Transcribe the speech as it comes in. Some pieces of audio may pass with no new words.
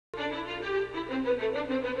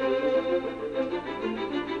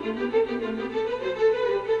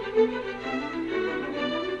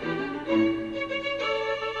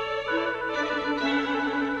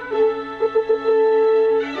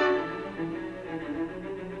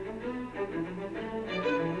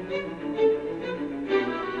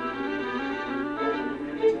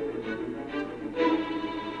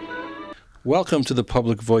Welcome to the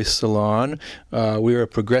Public Voice Salon. We are a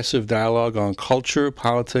progressive dialogue on culture,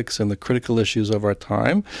 politics, and the critical issues of our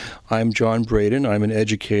time. I'm John Bredin. I'm an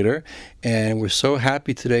educator, and we're so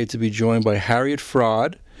happy today to be joined by Harriet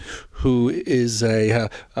Fraad, who is a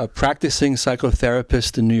practicing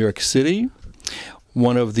psychotherapist in New York City,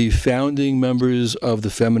 one of the founding members of the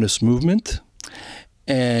Feminist movement.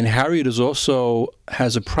 And Harriet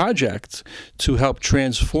has a project to help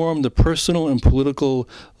transform the personal and political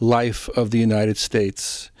life of the United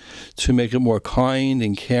States to make it more kind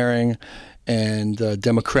and caring and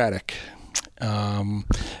democratic.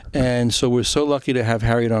 And so we're so lucky to have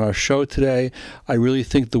Harriet on our show today. I really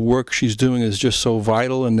think the work she's doing is just so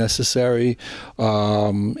vital and necessary.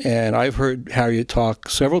 And I've heard Harriet talk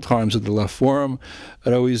several times at the Left Forum.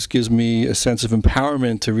 It always gives me a sense of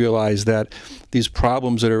empowerment to realize that these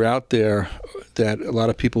problems that are out there that a lot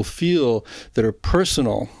of people feel that are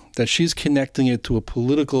personal, that she's connecting it to a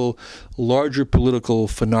larger political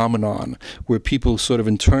phenomenon where people sort of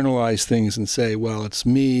internalize things and say, well, it's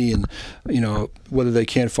me, and, whether they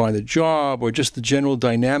can't find a job or just the general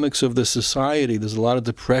dynamics of the society. There's a lot of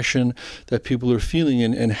depression that people are feeling,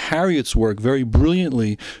 and Harriet's work very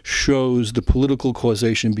brilliantly shows the political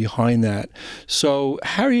causation behind that. So,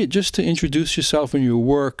 Harriet, just to introduce yourself and your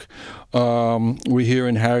work, we're here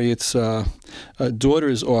in Harriet's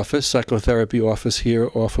daughter's office, psychotherapy office here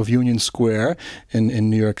off of Union Square in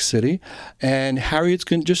New York City. And Harriet's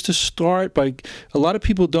going just to start by, a lot of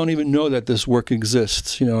people don't even know that this work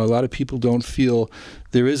exists. A lot of people don't feel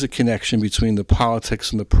there is a connection between the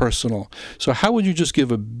politics and the personal. So how would you just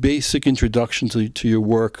give a basic introduction to your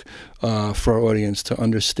work for our audience to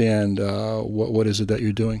understand what is it that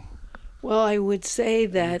you're doing? Well, I would say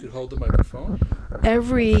that you could hold the microphone.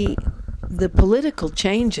 The political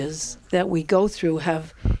changes that we go through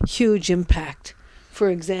have huge impact. For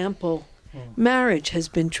example, marriage has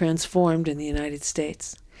been transformed in the United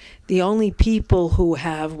States. The only people who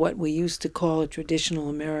have what we used to call a traditional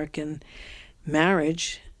American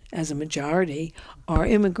marriage as a majority are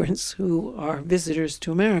immigrants who are visitors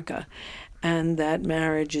to America. And that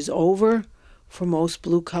marriage is over for most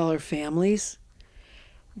blue-collar families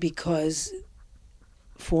because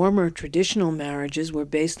former traditional marriages were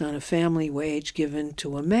based on a family wage given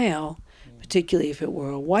to a male, particularly if it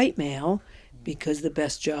were a white male, because the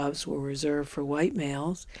best jobs were reserved for white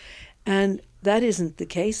males. And that isn't the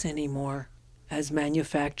case anymore, as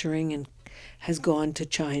manufacturing has gone to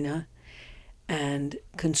China, and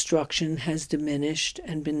construction has diminished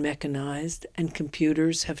and been mechanized, and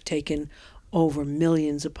computers have taken over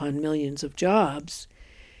millions upon millions of jobs.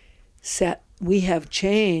 We have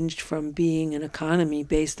changed from being an economy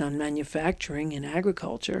based on manufacturing and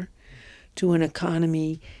agriculture to an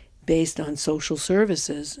economy based on social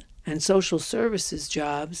services. And social services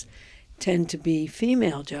jobs tend to be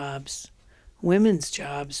female jobs, women's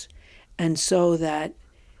jobs. And so that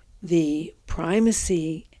the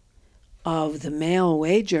primacy of the male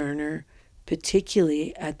wage earner,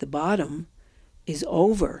 particularly at the bottom, is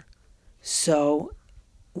over. So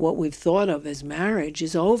what we've thought of as marriage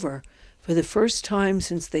is over. For the first time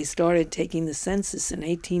since they started taking the census in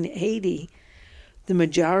 1880, the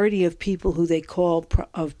majority of people who they call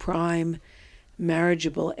of prime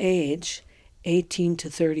marriageable age, 18 to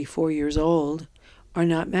 34 years old, are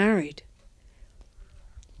not married.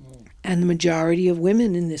 And the majority of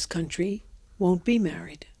women in this country won't be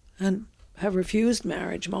married and have refused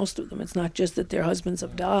marriage, most of them. It's not just that their husbands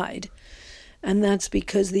have died. And that's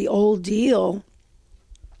because the old deal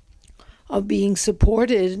of being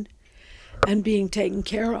supported and being taken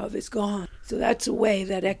care of is gone. So that's a way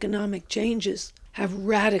that economic changes have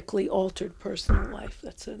radically altered personal life.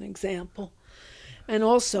 That's an example. And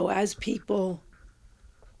also, as people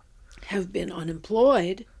have been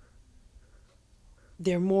unemployed,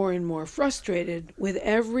 they're more and more frustrated. With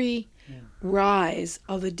every rise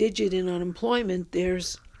of a digit in unemployment,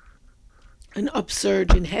 there's an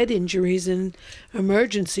upsurge in head injuries in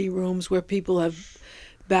emergency rooms where people have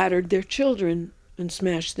battered their children and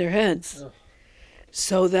smashed their heads.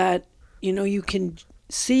 So that, you can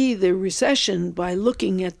see the recession by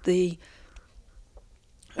looking at the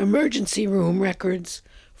emergency room records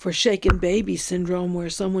for shaken baby syndrome, where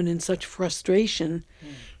someone in such frustration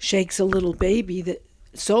shakes a little baby that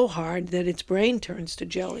so hard that its brain turns to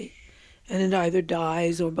jelly, and it either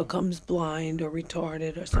dies or becomes blind or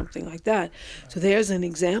retarded or something like that. So there's an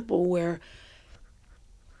example where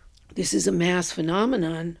this is a mass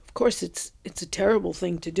phenomenon. Of course, it's a terrible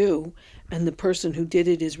thing to do, and the person who did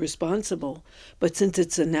it is responsible. But since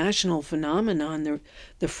it's a national phenomenon,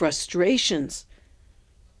 the frustrations,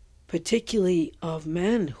 particularly of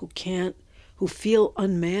men who feel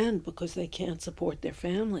unmanned because they can't support their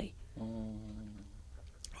family,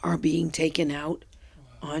 are being taken out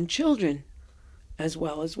on children as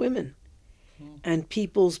well as women. And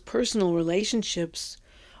people's personal relationships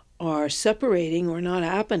are separating or not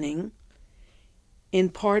happening in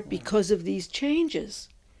part because of these changes.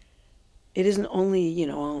 It isn't only, you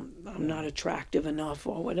know, I'm not attractive enough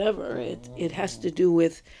or whatever. It has to do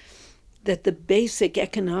with that the basic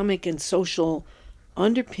economic and social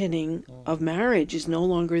underpinning of marriage is no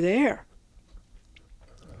longer there.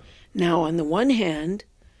 Now, on the one hand,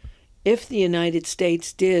 if the United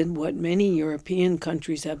States did what many European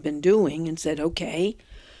countries have been doing and said, okay,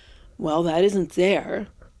 well, that isn't there,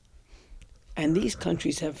 and these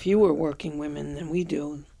countries have fewer working women than we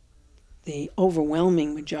do. The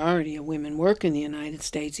overwhelming majority of women work in the United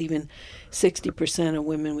States. Even 60% of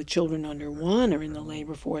women with children under 1 are in the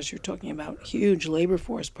labor force. You're talking about huge labor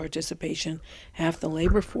force participation. Half the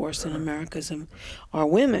labor force in America are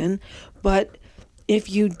women. But if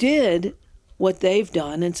you did what they've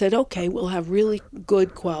done and said, okay, we'll have really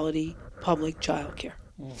good quality public child care.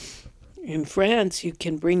 In France, you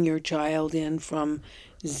can bring your child in from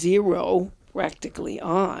 0 practically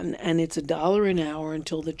on, and it's $1 an hour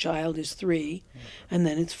until the child is 3, and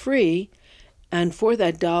then it's free. And for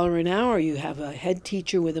that $1 an hour, you have a head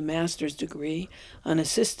teacher with a master's degree, an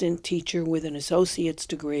assistant teacher with an associate's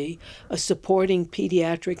degree, a supporting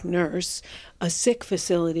pediatric nurse, a sick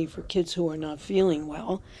facility for kids who are not feeling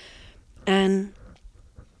well, and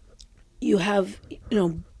you have, you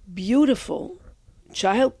know, beautiful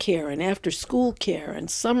child care and after school care and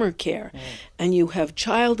summer care, and you have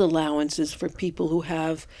child allowances for people who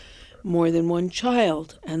have more than 1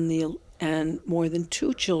 child and more than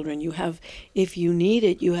 2 children. You have, if you need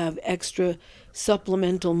it, you have extra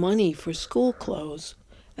supplemental money for school clothes,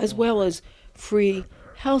 as well as free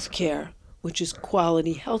health care, which is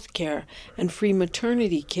quality health care, and free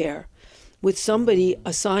maternity care, with somebody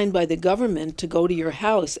assigned by the government to go to your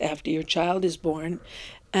house after your child is born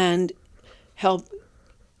and help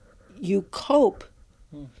you cope.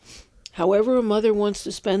 However a mother wants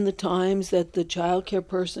to spend the times that the child care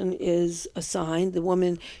person is assigned, the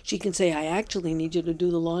woman, she can say, I actually need you to do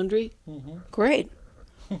the laundry. Great.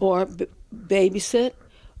 Or babysit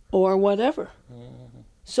or whatever.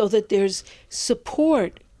 So that there's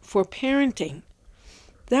support for parenting.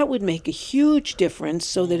 That would make a huge difference,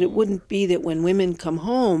 so that it wouldn't be that when women come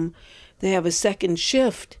home, they have a second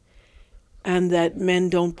shift and that men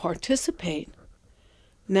don't participate.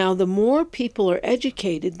 Now, the more people are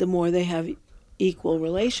educated, the more they have equal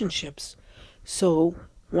relationships. So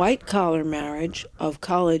white-collar marriage of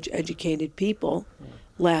college-educated people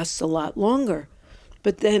lasts a lot longer.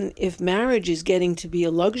 But then if marriage is getting to be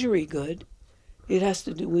a luxury good, it has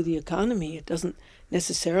to do with the economy. It doesn't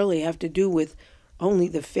necessarily have to do with only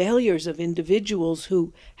the failures of individuals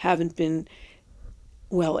who haven't been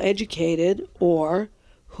well educated or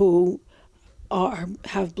who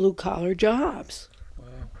have blue-collar jobs.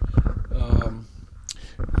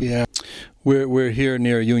 Yeah, we're here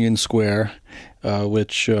near Union Square,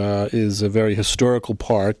 which is a very historical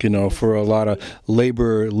park, you know, for a lot of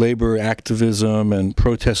labor activism and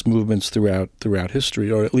protest movements throughout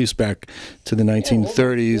history, or at least back to the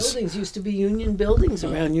 1930s. Buildings used to be union buildings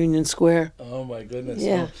around Union Square. Oh my goodness!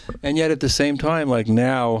 Yeah. And yet at the same time, like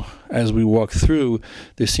now, as we walk through,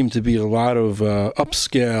 there seem to be a lot of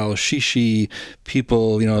upscale, shishi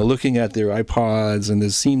people, you know, looking at their iPods, and they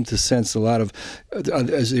seem to sense a lot of.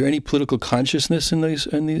 Is there any political consciousness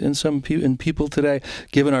in people today,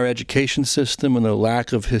 given our education system and the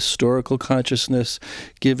lack of historical consciousness?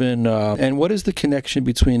 Given and what is the connection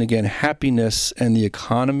between, again, happiness and the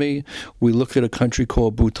economy? We look at a country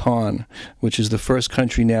called Bhutan, which is the first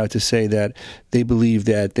country now to say that they believe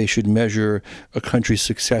that they should measure a country's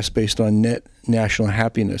success based on net national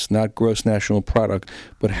happiness, not gross national product,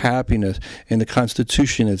 but happiness. In the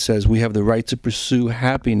Constitution, it says we have the right to pursue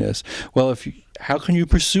happiness. Well, how can you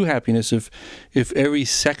pursue happiness if every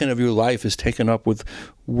second of your life is taken up with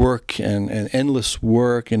work and endless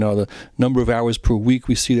work? You know, the number of hours per week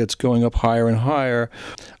we see that's going up higher and higher.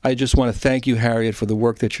 I just want to thank you, Harriet, for the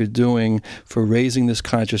work that you're doing, for raising this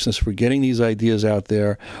consciousness, for getting these ideas out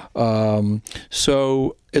there.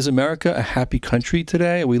 So is America a happy country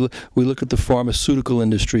today? We look at the pharmaceutical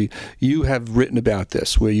industry. You have written about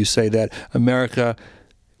this, where you say that America,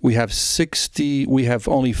 we have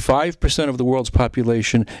only 5% of the world's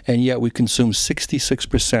population, and yet we consume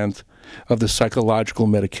 66% of the psychological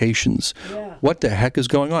medications. Yeah. What the heck is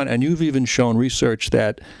going on? And you've even shown research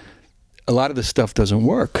that a lot of this stuff doesn't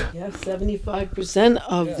work. Yeah, 75%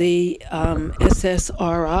 of the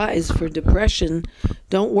SSRIs for depression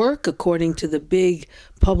don't work, according to the big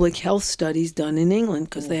public health studies done in England,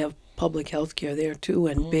 because they have public health care there too,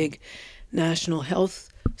 and big national health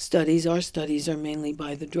studies. Our studies are mainly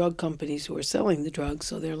by the drug companies who are selling the drugs,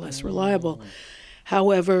 so they're less reliable.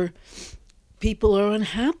 However, people are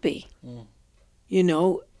unhappy. You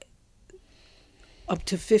know, up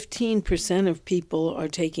to 15% of people are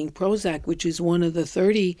taking Prozac, which is one of the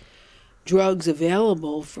 30 drugs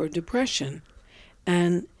available for depression.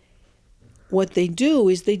 And what they do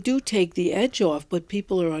is they do take the edge off, but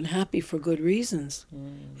people are unhappy for good reasons.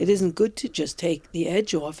 It isn't good to just take the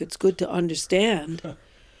edge off. It's good to understand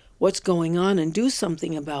what's going on and do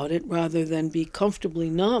something about it rather than be comfortably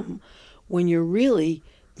numb when you're really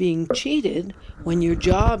being cheated, when your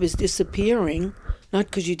job is disappearing, not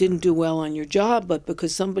because you didn't do well on your job, but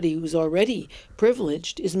because somebody who's already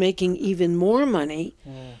privileged is making even more money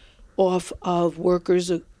off of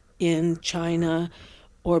workers in China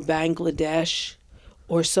or Bangladesh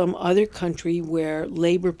or some other country where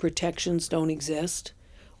labor protections don't exist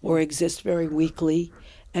or exist very weakly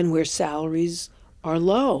and where salaries are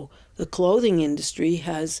low. The clothing industry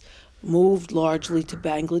has moved largely to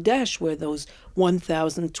Bangladesh, where those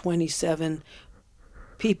 1,027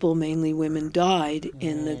 people, mainly women, died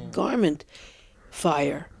in the garment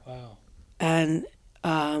fire. Wow. And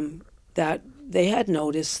that they had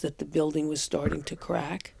noticed that the building was starting to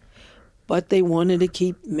crack, but they wanted to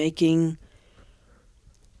keep making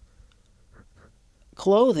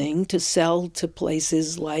clothing to sell to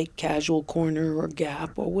places like Casual Corner or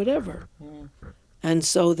Gap or whatever. And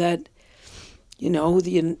so that, you know,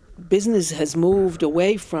 the business has moved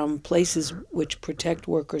away from places which protect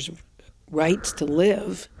workers' rights to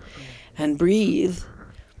live and breathe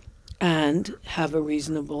and have a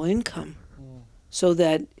reasonable income. So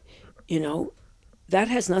that, you know, that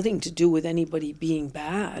has nothing to do with anybody being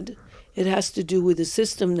bad. It has to do with a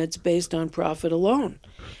system that's based on profit alone.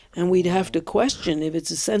 And we'd have to question if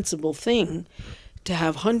it's a sensible thing to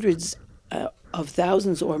have hundreds of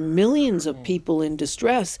thousands or millions of people in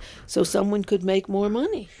distress so someone could make more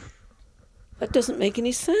money. That doesn't make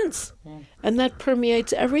any sense. And that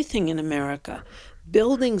permeates everything in America.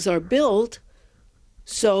 Buildings are built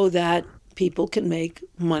so that people can make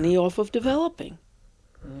money off of developing.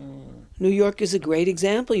 New York is a great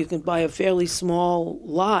example. You can buy a fairly small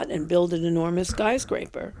lot and build an enormous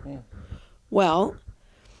skyscraper. Well,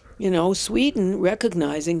 you know, Sweden,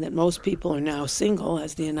 recognizing that most people are now single,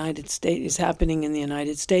 as the United States is happening in the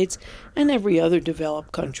United States and every other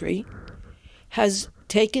developed country, has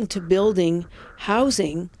taken to building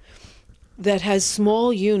housing that has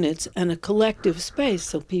small units and a collective space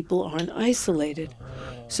so people aren't isolated.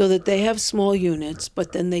 So that they have small units,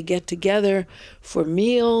 but then they get together for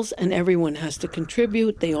meals and everyone has to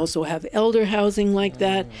contribute. They also have elder housing like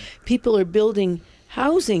that. People are building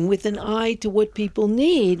housing with an eye to what people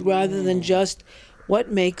need rather than just what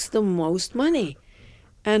makes the most money.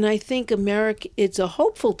 And I think it's a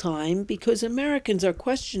hopeful time because Americans are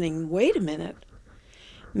questioning, wait a minute,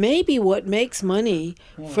 maybe what makes money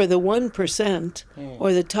for the 1%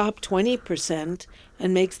 or the top 20%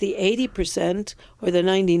 and makes the 80% or the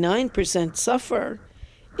 99% suffer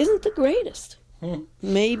isn't the greatest.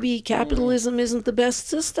 Maybe capitalism isn't the best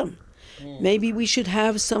system. Maybe we should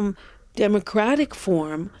have some democratic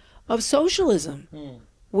form of socialism,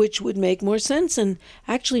 which would make more sense. And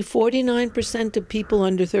actually 49% of people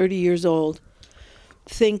under 30 years old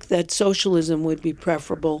think that socialism would be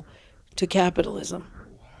preferable to capitalism.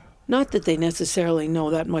 Not that they necessarily know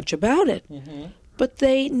that much about it, but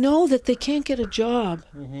they know that they can't get a job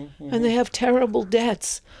and they have terrible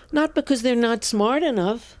debts, not because they're not smart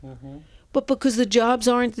enough, but because the jobs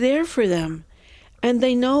aren't there for them. And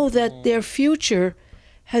they know that their future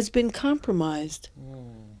has been compromised.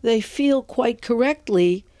 They feel quite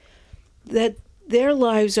correctly that their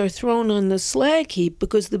lives are thrown on the slag heap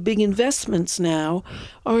because the big investments now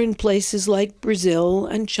are in places like Brazil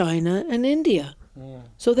and China and India.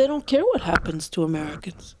 So they don't care what happens to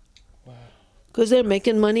Americans because they're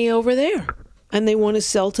making money over there and they want to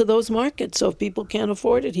sell to those markets. So if people can't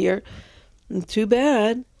afford it here, too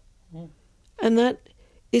bad. And that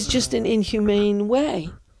is just an inhumane way.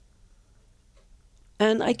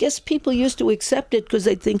 And I guess people used to accept it because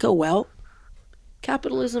they'd think, oh, well,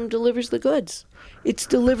 capitalism delivers the goods. It's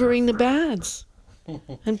delivering the bads.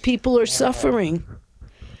 And people are suffering.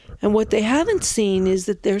 And what they haven't seen is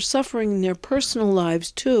that they're suffering in their personal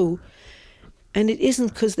lives too. And it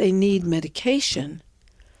isn't because they need medication.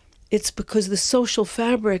 It's because the social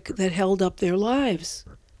fabric that held up their lives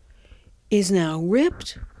is now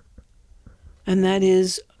ripped. And that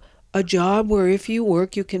is a job where if you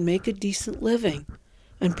work, you can make a decent living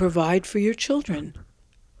and provide for your children.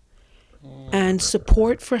 And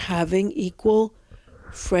support for having equal,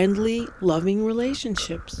 friendly, loving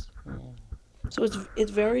relationships. So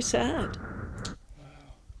it's very sad.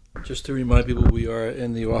 Just to remind people, we are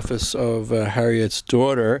in the office of Harriet's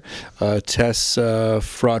daughter, Tess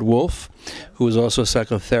Fraad Wolf, who is also a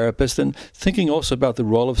psychotherapist, and thinking also about the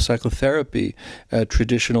role of psychotherapy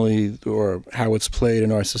traditionally, or how it's played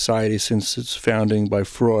in our society since its founding by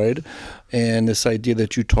Freud, and this idea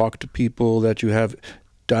that you talk to people, that you have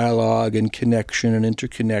dialogue and connection and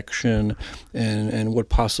interconnection, and what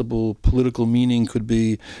possible political meaning could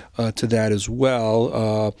be to that as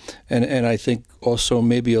well. And I think also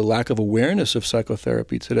maybe a lack of awareness of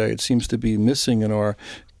psychotherapy today. It seems to be missing in our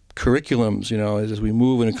curriculums, as we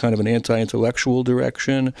move in a kind of an anti-intellectual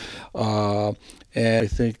direction. And I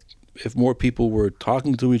think if more people were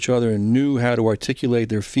talking to each other and knew how to articulate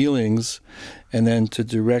their feelings and then to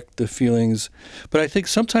direct the feelings. But I think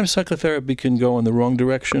sometimes psychotherapy can go in the wrong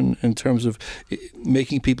direction in terms of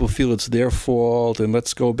making people feel it's their fault and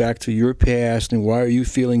let's go back to your past and why are you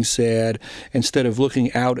feeling sad, instead of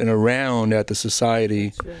looking out and around at the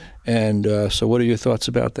society. Right. And so what are your thoughts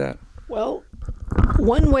about that? Well,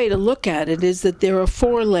 one way to look at it is that there are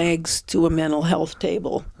 4 legs to a mental health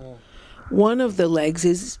table. One of the legs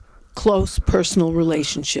is close personal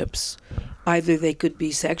relationships. Either they could be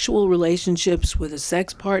sexual relationships with a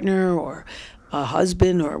sex partner or a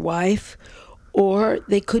husband or wife, or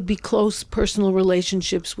they could be close personal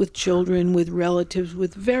relationships with children, with relatives,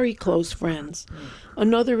 with very close friends.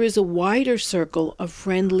 Another is a wider circle of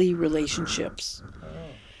friendly relationships.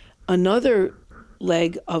 Another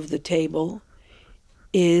leg of the table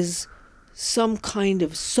is some kind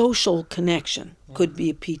of social connection. Could be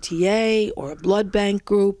a PTA or a blood bank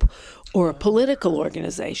group or a political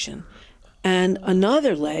organization. And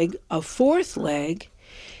another leg, a 4th leg,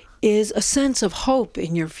 is a sense of hope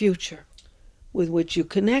in your future with which you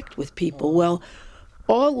connect with people. Well,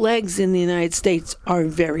 all legs in the United States are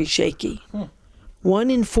very shaky.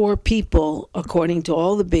 1 in 4 people, according to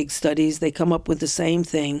all the big studies, they come up with the same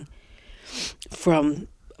thing, from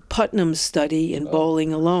Putnam's study in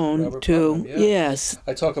bowling alone Robert to Putnam, yes,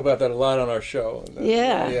 I talk about that a lot on our show.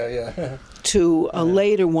 Yeah. To a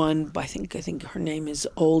later one, I think her name is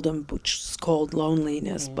Oldham, which is called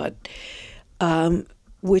Loneliness, but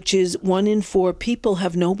which is 1 in 4 people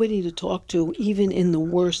have nobody to talk to, even in the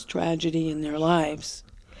worst tragedy in their lives.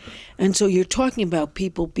 And so you're talking about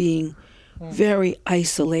people being very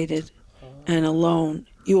isolated and alone.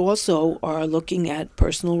 You also are looking at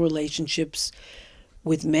personal relationships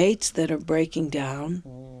with mates that are breaking down.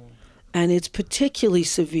 And it's particularly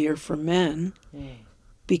severe for men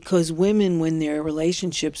because women, when their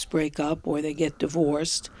relationships break up or they get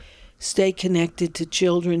divorced, stay connected to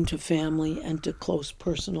children, to family, and to close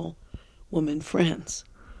personal woman friends.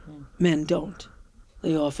 Men don't.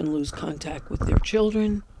 They often lose contact with their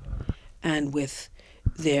children and with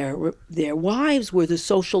their wives, were the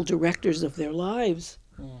social directors of their lives.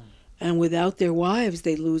 And without their wives,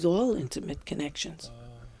 they lose all intimate connections.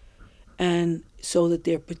 And so that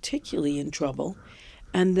they're particularly in trouble.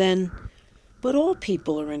 And then, but all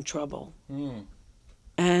people are in trouble.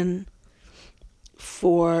 And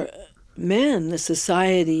for men, the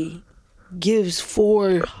society gives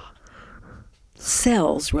 4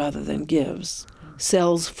 sells rather than gives,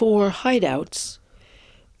 sells 4 hideouts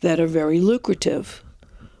that are very lucrative.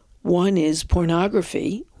 One is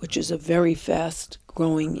pornography, which is a very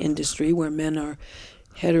fast-growing industry where men are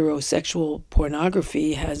heterosexual.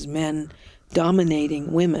 Pornography has men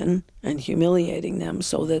dominating women and humiliating them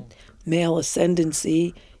so that male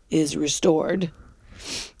ascendancy is restored.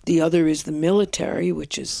 The other is the military,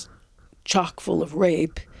 which is chock full of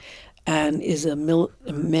rape and is a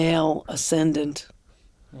male ascendant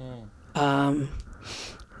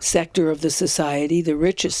sector of the society, the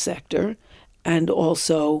richest sector, and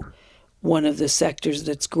also one of the sectors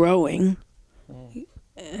that's growing.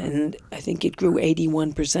 And I think it grew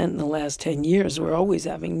 81% in the last 10 years. We're always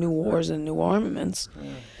having new wars and new armaments.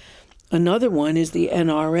 Another one is the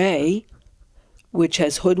NRA, which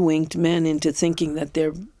has hoodwinked men into thinking that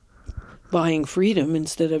they're buying freedom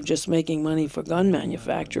instead of just making money for gun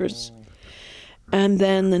manufacturers. And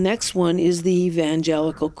then the next one is the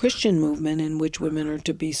evangelical Christian movement, in which women are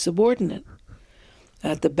to be subordinate.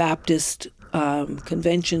 At the Baptist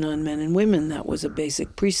Convention on Men and Women, that was a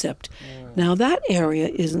basic precept. Now that area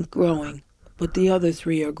isn't growing, but the other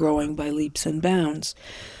 3 are growing by leaps and bounds.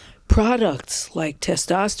 Products like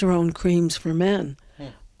testosterone creams for men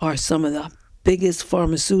are some of the biggest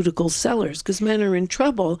pharmaceutical sellers because men are in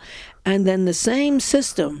trouble, and then the same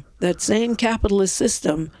system, that same capitalist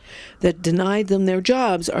system that denied them their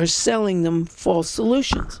jobs, are selling them false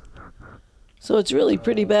solutions. So it's really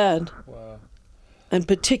pretty bad. Wow. and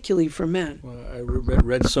particularly for men. Well, I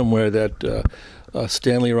read somewhere that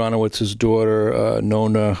Stanley Aronowitz's daughter,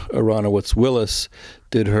 Nona Aronowitz-Willis,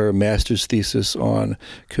 did her master's thesis on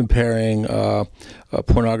comparing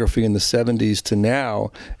pornography in the 70s to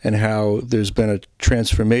now, and how there's been a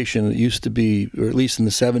transformation. It used to be, or at least in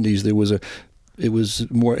the 70s, it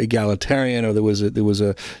was more egalitarian, or there was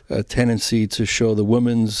a tendency to show the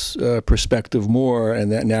woman's perspective more,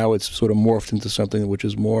 and that now it's sort of morphed into something which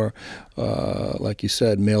is more, like you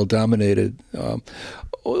said, male dominated.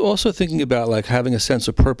 Also thinking about like having a sense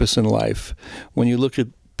of purpose in life. When you look at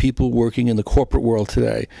people working in the corporate world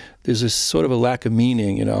today, there's this sort of a lack of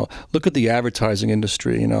meaning. Look at the advertising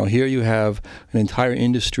industry. Here you have an entire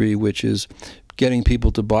industry which is getting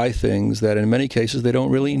people to buy things that in many cases they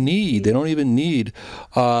don't really need. They don't even need.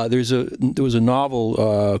 There was a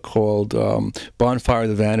novel called Bonfire of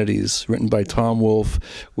the Vanities, written by Tom Wolfe,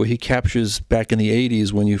 where he captures back in the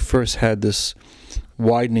 80s when you first had this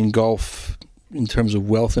widening gulf in terms of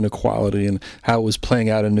wealth inequality and how it was playing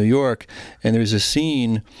out in New York. And there's a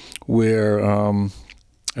scene where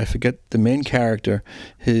I forget the main character.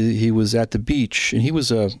 He was at the beach, and he was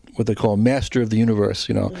what they call a master of the universe,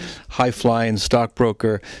 high-flying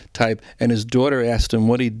stockbroker type. And his daughter asked him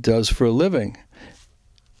what he does for a living.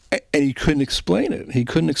 And he couldn't explain it. He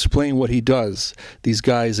couldn't explain what he does, these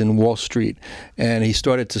guys in Wall Street. And he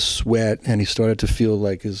started to sweat, and he started to feel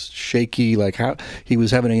like his shaky, like how he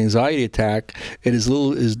was having an anxiety attack. And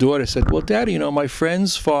his daughter said, "Well, Daddy, my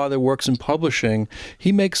friend's father works in publishing.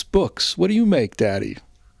 He makes books. What do you make, Daddy?"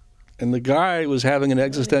 And the guy was having an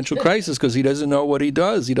existential crisis because he doesn't know what he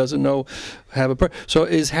does. He doesn't know So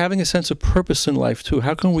is having a sense of purpose in life too.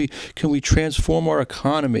 How can we transform our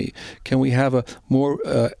economy? Can we have a more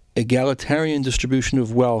egalitarian distribution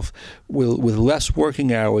of wealth with less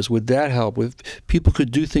working hours? Would that help? People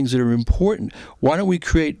could do things that are important. Why don't we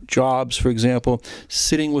create jobs, for example,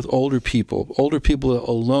 sitting with older people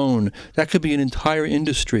alone? That could be an entire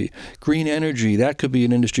industry. Green energy, that could be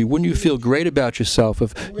an industry. Wouldn't you feel great about yourself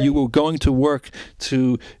if you were going to work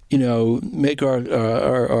to make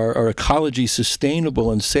our ecology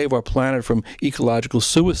sustainable and save our planet from ecological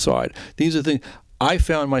suicide? These are things. I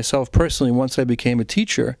found myself personally, once I became a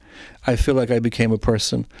teacher, I feel like I became a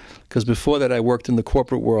person. Because before that, I worked in the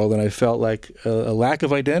corporate world, and I felt like a lack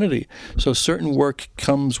of identity. So certain work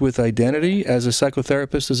comes with identity. As a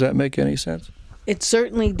psychotherapist, does that make any sense? It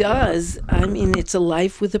certainly does. I mean, it's a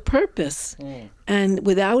life with a purpose. And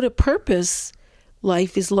without a purpose,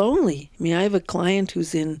 life is lonely. I mean, I have a client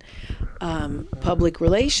who's in public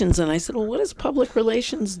relations, and I said, "Well, what does public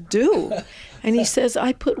relations do?" And he says,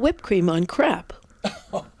 "I put whipped cream on crap."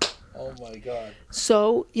 Oh my God.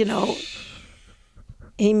 So,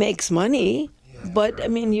 he makes money, but I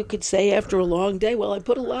mean, you could say after a long day, "Well, I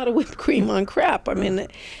put a lot of whipped cream on crap." I mean,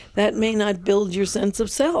 that may not build your sense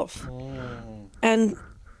of self. And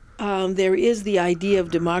there is the idea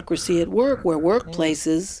of democracy at work, where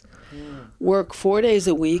workplaces work 4 days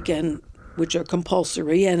a week, and which are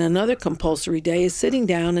compulsory, and another compulsory day is sitting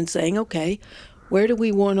down and saying, "Okay, where do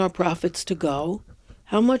we want our profits to go?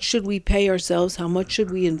 How much should we pay ourselves? How much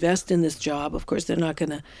should we invest in this job?" Of course, they're not going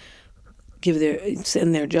to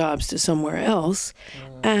send their jobs to somewhere else.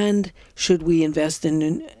 And should we invest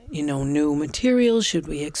in new materials? Should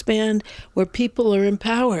we expand where people are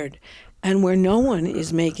empowered and where no one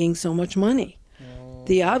is making so much money?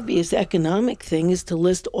 The obvious economic thing is to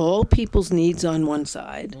list all people's needs on one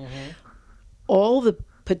side, all the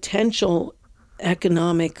potential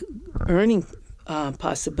economic earning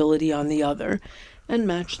possibility on the other, and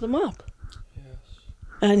match them up.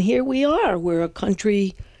 And here we are. We're a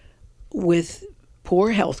country with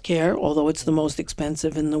poor health care, although it's the most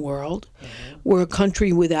expensive in the world. We're a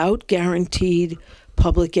country without guaranteed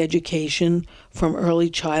public education from early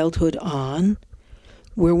childhood on.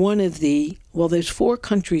 We're one of there's 4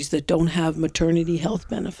 countries that don't have maternity health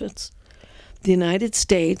benefits. The United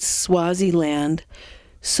States, Swaziland,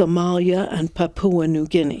 Somalia, and Papua New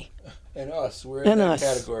Guinea. And us, we're in that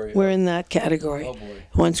category. We're in that category. Oh boy.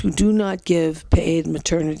 Ones who do not give paid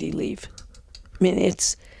maternity leave. I mean,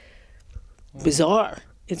 it's bizarre.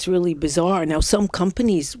 It's really bizarre. Now, some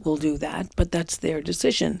companies will do that, but that's their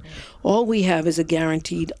decision. All we have is a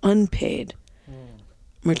guaranteed unpaid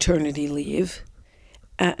maternity leave,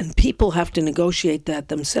 and people have to negotiate that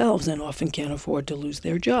themselves and often can't afford to lose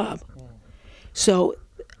their job. So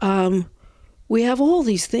we have all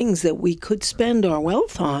these things that we could spend our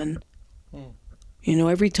wealth on.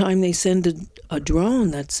 Every time they send a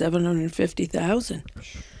drone, that's $750,000.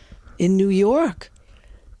 In New York,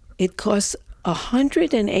 it costs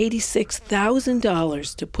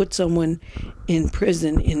 $186,000 to put someone in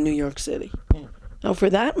prison in New York City. Now, for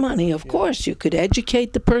that money, of course, you could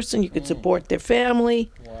educate the person, you could support their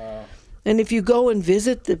family. Wow. And if you go and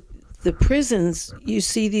visit the prisons, you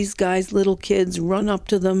see these guys, little kids, run up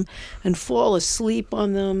to them and fall asleep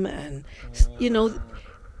on them. And,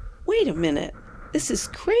 wait a minute, this is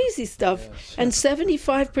crazy stuff. Yes. And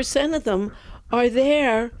 75% of them are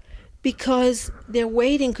there because they're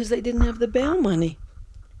waiting because they didn't have the bail money.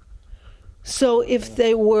 So if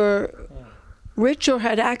they were rich or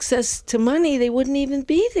had access to money, they wouldn't even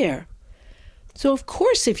be there. So, of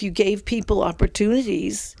course, if you gave people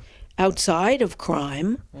opportunities outside of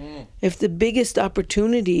crime, if the biggest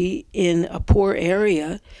opportunity in a poor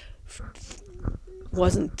area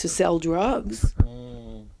wasn't to sell drugs,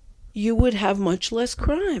 you would have much less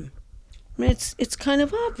crime. I mean, it's kind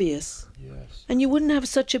of obvious. Yes. And you wouldn't have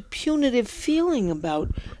such a punitive feeling about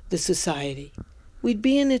the society. We'd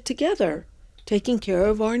be in it together, taking care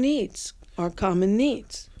of our needs, our common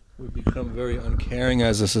needs. We've become very uncaring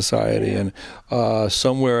as a society, and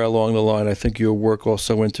somewhere along the line, I think your work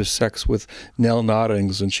also intersects with Nell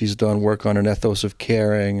Noddings, and she's done work on an ethos of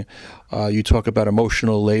caring. You talk about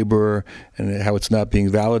emotional labor and how it's not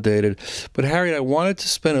being validated. But Harriet, I wanted to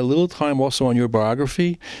spend a little time also on your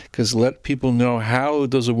biography, because let people know, how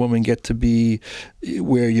does a woman get to be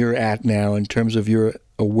where you're at now in terms of your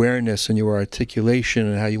awareness and your articulation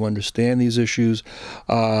and how you understand these issues.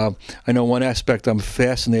 I know one aspect I'm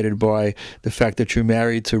fascinated by, the fact that you're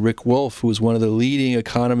married to Rick Wolff, who is one of the leading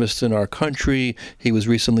economists in our country. He was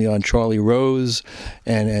recently on Charlie Rose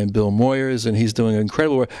and Bill Moyers, and he's doing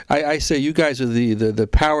incredible work. I say you guys are the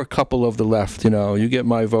power couple of the left. You get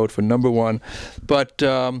my vote for number one. But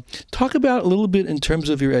talk about a little bit in terms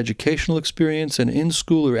of your educational experience and in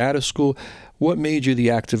school or out of school. What made you the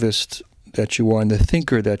activist that you are and the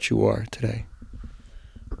thinker that you are today?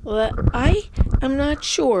 Well, I'm not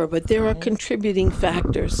sure, but there are contributing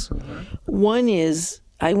factors. One is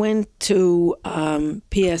I went to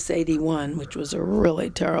PS 81, which was a really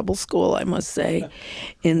terrible school, I must say,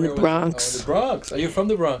 in the Bronx. The Bronx. Are you from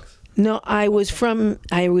the Bronx? No, I was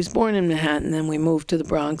born in Manhattan, then we moved to the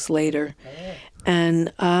Bronx later.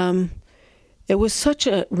 And it was such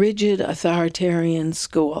a rigid, authoritarian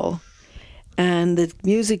school. And the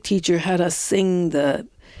music teacher had us sing the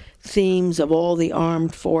themes of all the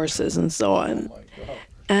armed forces and so on. Oh my God.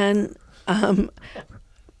 And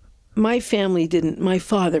my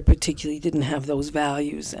father particularly didn't have those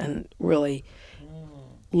values and really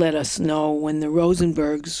let us know when the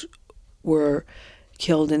Rosenbergs were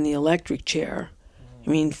killed in the electric chair. I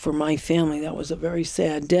mean, for my family, that was a very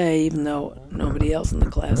sad day, even though nobody else in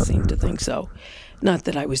the class seemed to think so. Not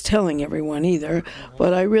that I was telling everyone either,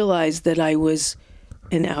 but I realized that I was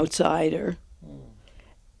an outsider.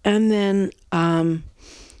 And then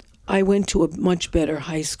I went to a much better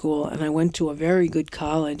high school, and I went to a very good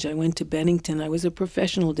college. I went to Bennington. I was a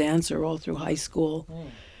professional dancer all through high school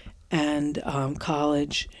and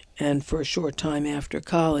college, and for a short time after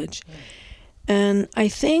college. And I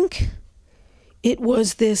think it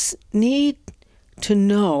was this need to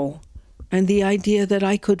know and the idea that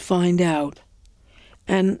I could find out.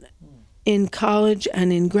 And in college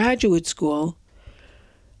and in graduate school,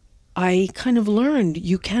 I kind of learned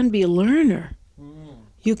you can be a learner.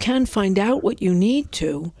 You can find out what you need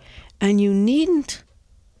to, and you needn't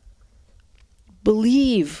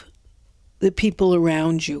believe the people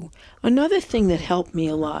around you. Another thing that helped me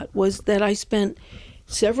a lot was that I spent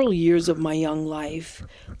several years of my young life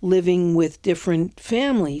living with different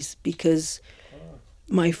families because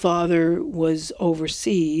my father was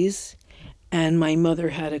overseas and my mother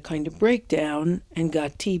had a kind of breakdown and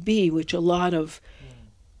got TB, which a lot of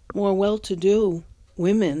more well-to-do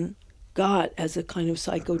women got as a kind of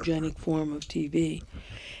psychogenic form of TB.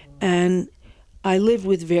 And I lived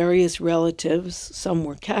with various relatives. Some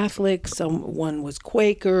were Catholic, one was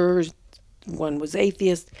Quaker, one was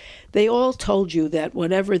atheist. They all told you that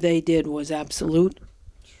whatever they did was absolute.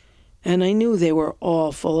 And I knew they were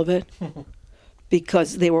all full of it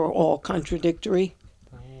because they were all contradictory.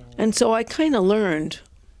 And so I kind of learned,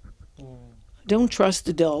 don't trust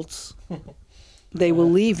adults. They will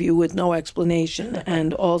leave you with no explanation.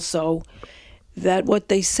 And also that what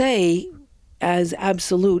they say as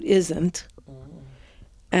absolute isn't.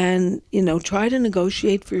 And, try to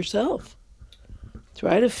negotiate for yourself.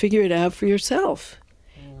 Try to figure it out for yourself.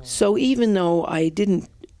 So even though I didn't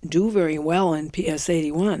do very well in PS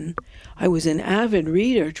 81, I was an avid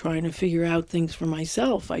reader trying to figure out things for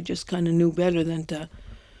myself. I just kind of knew better than to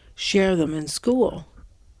share them in school.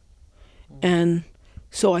 And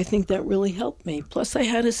so I think that really helped me. Plus I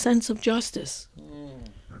had a sense of justice.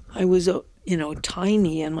 I was,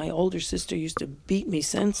 tiny, and my older sister used to beat me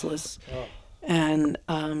senseless. And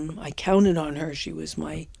I counted on her. She was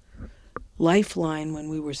my lifeline when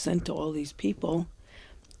we were sent to all these people.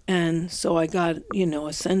 And so I got,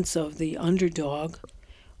 a sense of the underdog,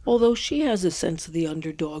 although she has a sense of the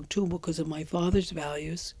underdog too because of my father's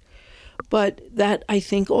values. But that, I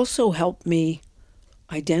think, also helped me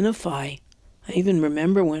identify. I even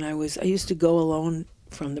remember when I used to go alone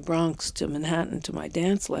from the Bronx to Manhattan to my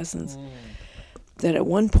dance lessons, that at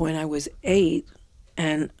one point I was 8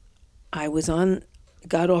 and I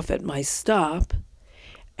got off at my stop,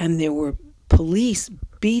 and there were police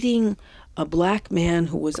beating a black man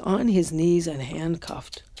who was on his knees and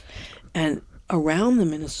handcuffed. And around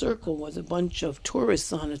them in a circle was a bunch of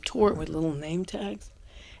tourists on a tour with little name tags.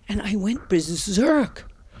 And I went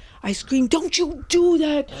berserk. I screamed, "Don't you do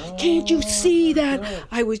that! Can't you see that?" Good.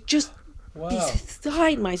 I was just Wow.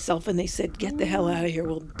 beside myself, and they said, "Get the hell out of here,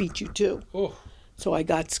 we'll beat you too." Oh. So I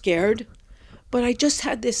got scared. But I just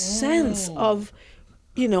had this sense of,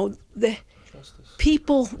 the Justice.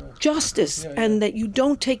 people justice, and that you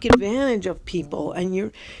don't take advantage of people, and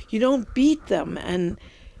you don't beat them, and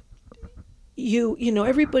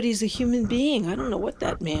everybody's a human being. I don't know what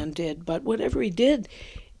that man did, but whatever he did,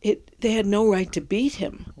 they had no right to beat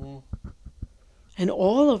him. And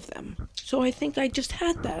all of them. So I think I just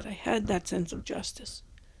had that. I had that sense of justice.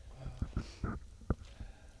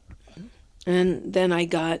 And then I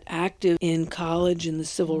got active in college in the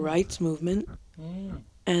civil rights movement,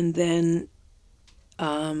 and then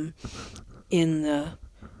in the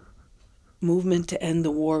movement to end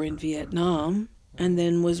the war in Vietnam, and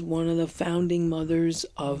then was one of the founding mothers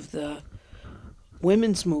of the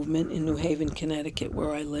women's movement in New Haven, Connecticut,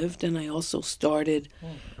 where I lived. And I also started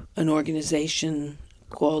an organization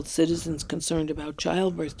called Citizens Concerned About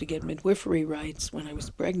Childbirth to get midwifery rights when I was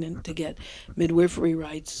pregnant, to get midwifery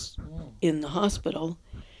rights in the hospital.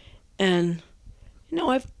 And,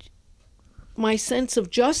 my sense of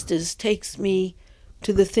justice takes me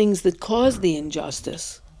to the things that cause the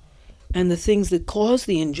injustice. And the things that cause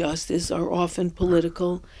the injustice are often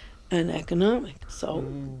political and economic. So,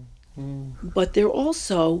 but they're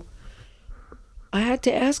also, I had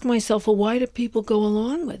to ask myself, well, why do people go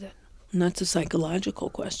along with it? And that's a psychological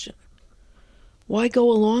question. Why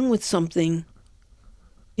go along with something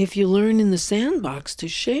if you learn in the sandbox to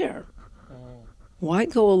share? Why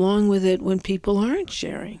go along with it when people aren't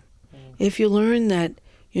sharing? If you learn that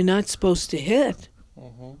you're not supposed to hit,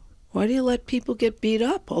 why do you let people get beat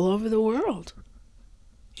up all over the world?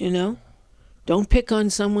 Don't pick on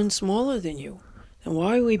someone smaller than you. And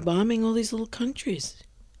why are we bombing all these little countries?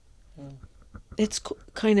 It's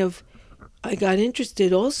kind of, I got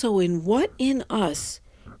interested also in what in us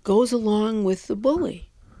goes along with the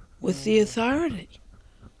bully, with the authority.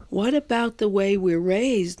 What about the way we're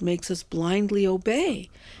raised makes us blindly obey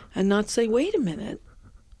and not say, wait a minute,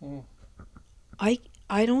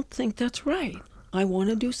 I don't think that's right. I want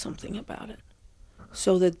to do something about it.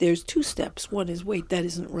 So that there's 2 steps. One is, wait, that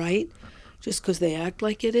isn't right, just because they act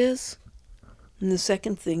like it is. And the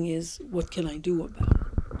second thing is, what can I do about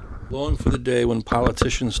it? Long for the day when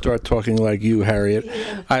politicians start talking like you, Harriet.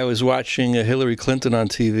 Yeah. I was watching Hillary Clinton on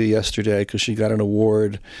TV yesterday because she got an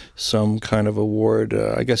award, some kind of award.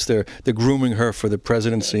 I guess they're grooming her for the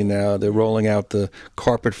presidency now. They're rolling out the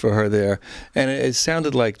carpet for her there. And it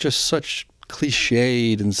sounded like just such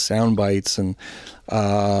cliched and sound bites, and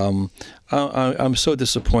I'm so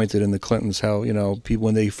disappointed in the Clintons. How people,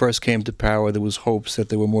 when they first came to power, there was hopes that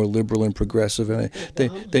they were more liberal and progressive, and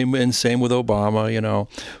and same with Obama.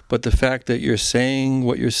 But the fact that you're saying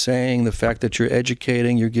what you're saying, the fact that you're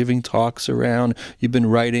educating, you're giving talks around, you've been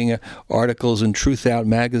writing articles in Truth Out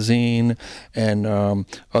magazine and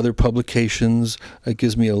other publications, it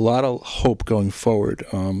gives me a lot of hope going forward.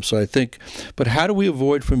 So I think, but how do we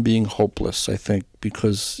avoid from being hopeless? I think,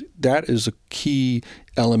 because that is a key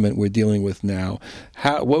element we're dealing with now.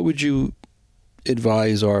 What would you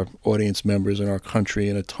advise our audience members in our country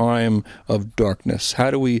in a time of darkness?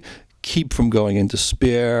 How do we keep from going in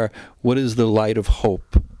despair? What is the light of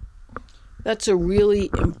hope? That's a really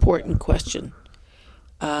important question.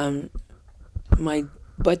 But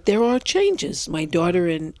there are changes. My daughter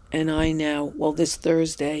and I now, this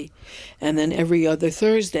Thursday, and then every other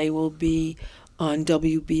Thursday will be on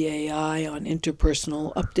WBAI, on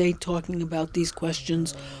Interpersonal Update, talking about these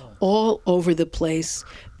questions all over the place.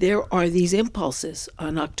 There are these impulses.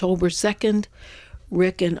 On October 2nd,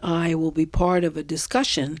 Rick and I will be part of a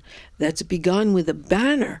discussion that's begun with a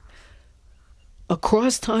banner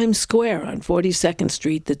across Times Square on 42nd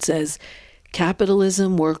Street that says,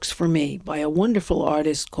 "Capitalism Works for Me," by a wonderful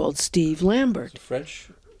artist called Steve Lambert. French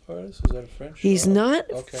artist? Is that a French? He's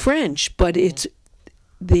not French, but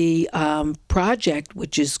the project,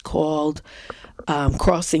 which is called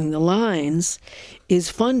Crossing the Lines, is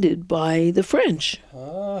funded by the French,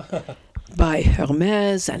 by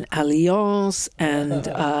Hermès and Alliance and,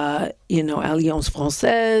 Alliance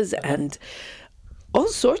Française and all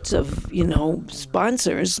sorts of,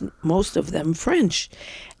 sponsors, most of them French.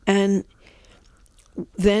 And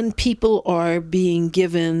then people are being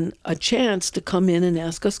given a chance to come in and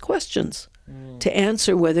ask us questions, to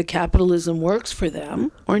answer whether capitalism works for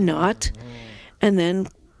them or not, and then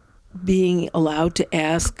being allowed to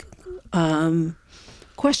ask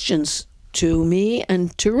questions to me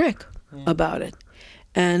and to Rick about it.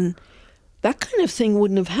 And that kind of thing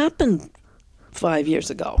wouldn't have happened 5 years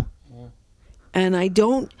ago. And I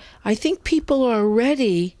think people are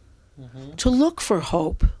ready to look for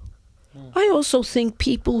hope. I also think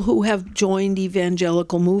people who have joined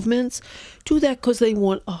evangelical movements do that because they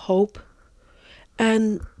want a hope.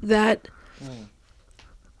 And that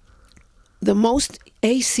the most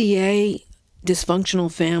ACA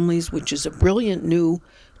dysfunctional families, which is a brilliant new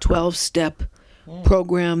 12-step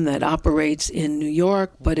program that operates in New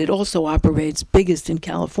York, but it also operates biggest in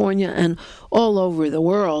California and all over the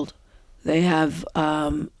world. They have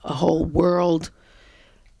a whole world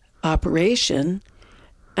operation,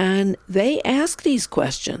 and they ask these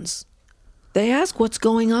questions. They ask what's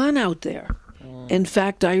going on out there. In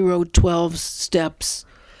fact, I wrote 12 steps,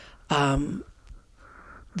 the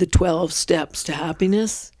 12 steps to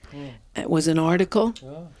happiness. It was an article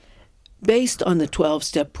based on the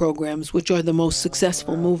 12-step programs, which are the most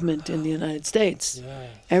successful movement in the United States.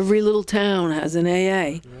 Every little town has an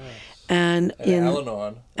AA. And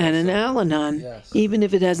Al-Anon. And an Al-Anon, even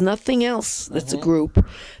if it has nothing else that's a group,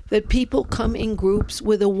 that people come in groups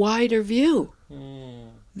with a wider view.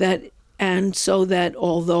 And so that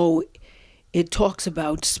although it talks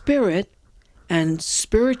about spirit and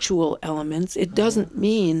spiritual elements, it doesn't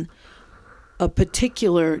mean a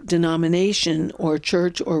particular denomination or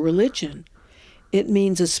church or religion. It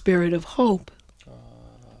means a spirit of hope.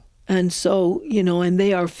 And so, and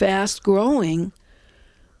they are fast growing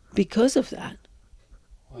because of that.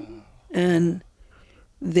 And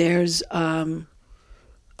there's an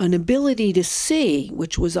ability to see,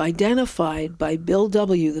 which was identified by Bill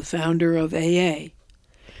W., the founder of AA.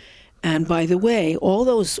 And by the way, all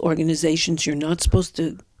those organizations, you're not supposed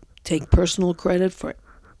to take personal credit for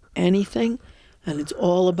anything, and it's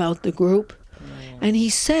all about the group. And he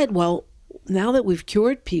said, well, now that we've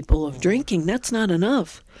cured people of drinking, that's not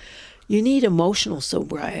enough. You need emotional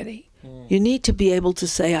sobriety. You need to be able to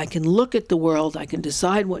say, I can look at the world, I can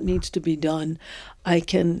decide what needs to be done, I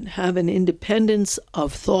can have an independence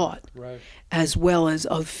of thought as well as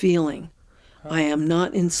of feeling. I am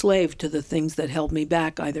not enslaved to the things that held me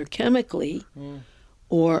back, either chemically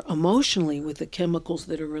or emotionally, with the chemicals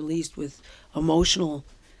that are released with emotional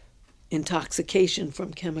intoxication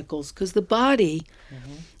from chemicals, because the body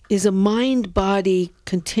is a mind-body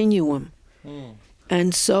continuum.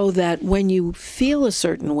 And so that when you feel a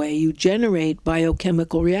certain way, you generate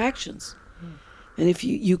biochemical reactions. And if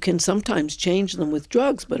you can sometimes change them with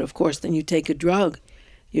drugs, but of course then you take a drug,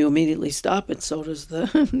 you immediately stop it. So does the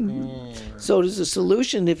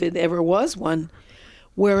solution, if it ever was one.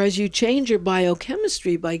 Whereas you change your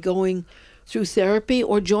biochemistry by going through therapy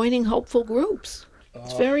or joining hopeful groups.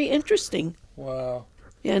 It's very interesting. Wow.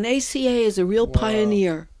 Yeah, and ACA is a real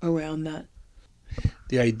pioneer around that.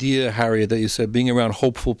 The idea, Harriet, that you said, being around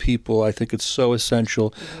hopeful people, I think it's so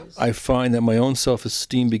essential. I find that my own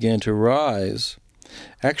self-esteem began to rise,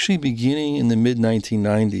 actually beginning in the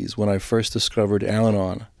mid-1990s when I first discovered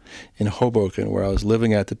Al-Anon in Hoboken, where I was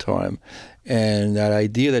living at the time. And that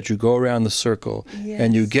idea that you go around the circle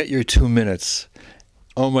and you get your 2 minutes.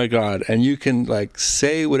 Oh my God. And you can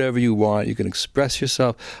say whatever you want. You can express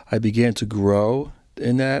yourself. I began to grow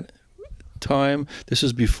in that time. This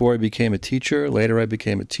is before I became a teacher. Later I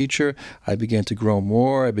became a teacher. I began to grow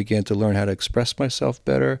more. I began to learn how to express myself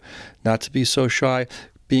better, not to be so shy.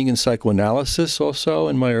 Being in psychoanalysis also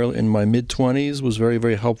in my mid-20s was very,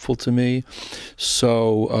 very helpful to me.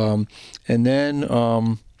 So, and then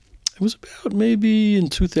it was about maybe in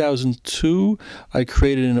 2002, I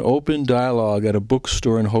created an open dialogue at a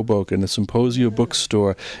bookstore in Hoboken, a Symposia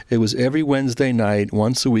bookstore. It was every Wednesday night,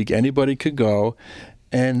 once a week. Anybody could go.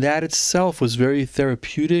 And that itself was very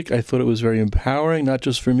therapeutic. I thought it was very empowering, not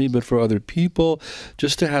just for me, but for other people,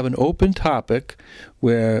 just to have an open topic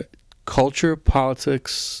where culture,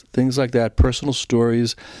 politics, things like that, personal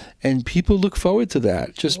stories, and people look forward to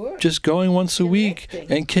that. Just going once a week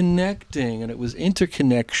and connecting. And it was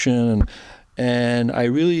interconnection. And I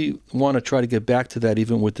really want to try to get back to that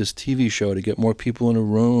even with this TV show, to get more people in a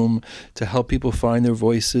room, to help people find their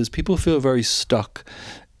voices. People feel very stuck,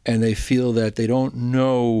 and they feel that they don't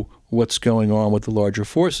know what's going on with the larger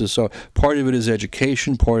forces. So part of it is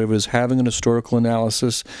education, part of it is having an historical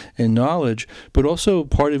analysis and knowledge, but also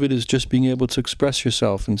part of it is just being able to express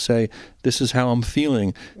yourself and say, this is how I'm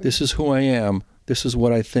feeling, this is who I am, this is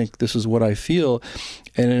what I think, this is what I feel.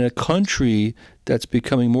 And in a country that's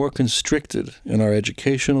becoming more constricted in our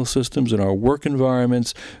educational systems, in our work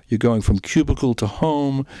environments, you're going from cubicle to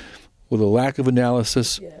home with a lack of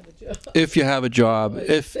analysis. If you have a job,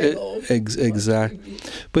 exactly.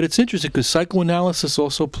 But it's interesting because psychoanalysis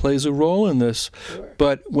also plays a role in this. Sure.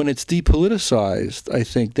 But when it's depoliticized, I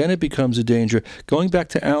think then it becomes a danger. Going back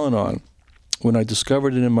to Al-Anon, when I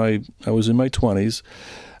discovered it I was in my 20s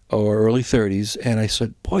or early 30s, and I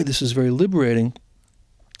said, boy, this is very liberating.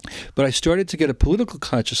 But I started to get a political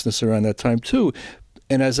consciousness around that time too.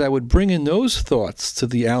 And as I would bring in those thoughts to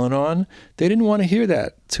the Al-Anon, they didn't want to hear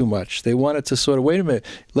that too much. They wanted to sort of, wait a minute,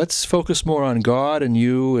 let's focus more on God and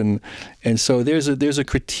you. And so there's a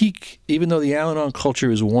critique, even though the Al-Anon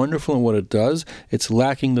culture is wonderful in what it does, it's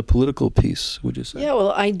lacking the political piece, would you say? Yeah,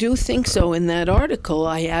 well, I do think so. In that article,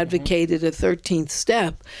 I advocated a 13th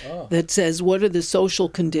step that says, what are the social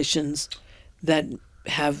conditions that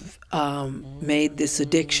have made this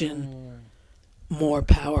addiction more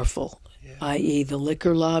powerful? I.e. the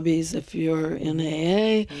liquor lobbies, if you're in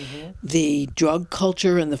AA, the drug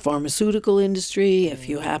culture and the pharmaceutical industry, if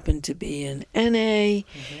you happen to be in NA,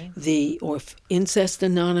 or Incest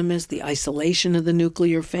Anonymous, the isolation of the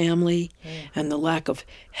nuclear family, and the lack of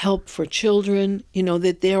help for children,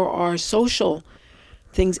 that there are social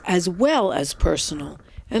things as well as personal.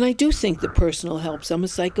 And I do think that personal helps. I'm a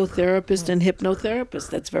psychotherapist and hypnotherapist.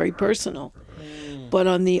 That's very personal. But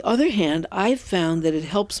on the other hand, I've found that it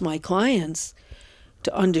helps my clients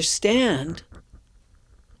to understand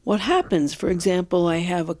what happens. For example, I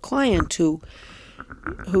have a client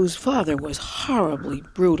whose father was horribly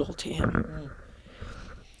brutal to him.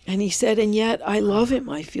 And he said, and yet I love him.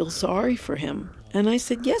 I feel sorry for him. And I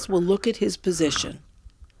said, yes, well, look at his position.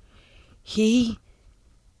 He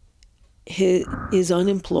is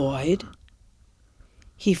unemployed.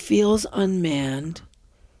 He feels unmanned.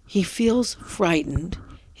 He feels frightened.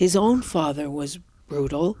 His own father was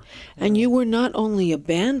brutal. And you were not only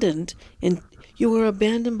abandoned, you were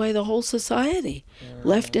abandoned by the whole society,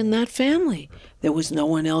 left in that family. There was no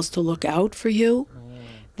one else to look out for you.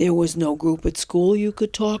 There was no group at school you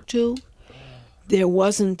could talk to. There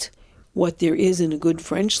wasn't what there is in a good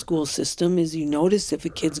French school system is you notice if a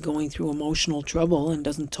kid's going through emotional trouble and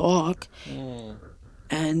doesn't talk,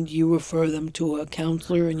 and you refer them to a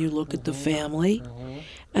counselor and you look at the family.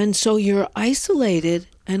 And so you're isolated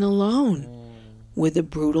and alone with a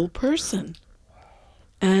brutal person.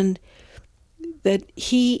 And that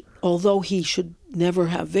he, although he should never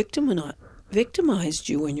have victimized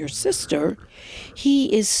you and your sister,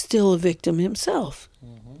 he is still a victim himself.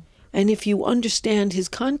 And if you understand his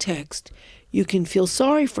context, you can feel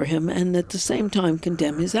sorry for him and at the same time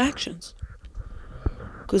condemn his actions.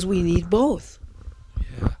 Because we need both.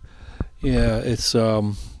 Yeah, it's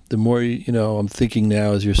the more, I'm thinking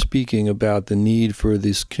now as you're speaking about the need for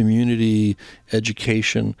this community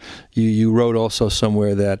education. You wrote also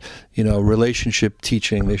somewhere that, relationship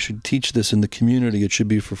teaching, they should teach this in the community. It should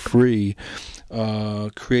be for free.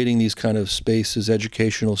 Creating these kind of spaces,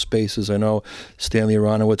 educational spaces. I know Stanley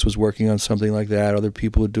Aronowitz was working on something like that. Other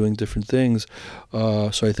people are doing different things.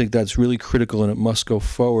 So I think that's really critical and it must go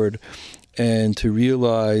forward. And to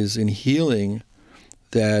realize in healing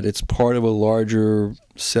that it's part of a larger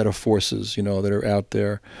set of forces, that are out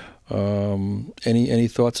there. Any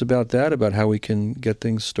thoughts about that, about how we can get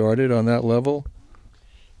things started on that level?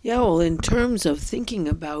 Yeah, well, in terms of thinking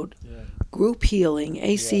about group healing,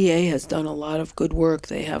 ACA has done a lot of good work.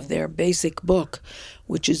 They have their basic book,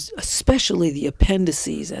 which is especially the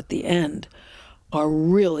appendices at the end, are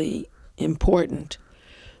really important.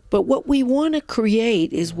 But what we want to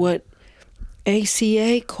create is what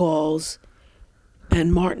ACA calls,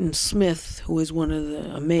 and Martin Smith, who is one of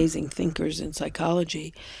the amazing thinkers in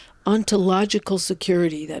psychology, ontological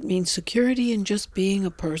security. That means security in just being a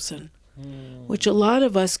person, which a lot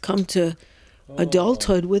of us come to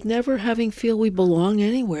adulthood with never having feel we belong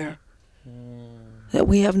anywhere, that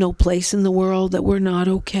we have no place in the world, that we're not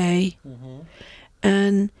okay.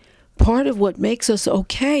 And part of what makes us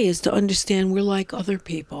okay is to understand we're like other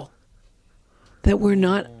people, that we're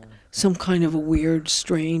not some kind of a weird,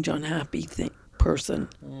 strange, unhappy person.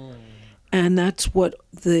 And that's what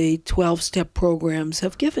the 12-step programs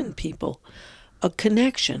have given people, a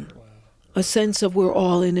connection, a sense of we're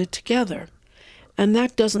all in it together. And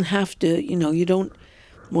that doesn't have to, you don't,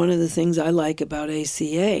 one of the things I like about ACA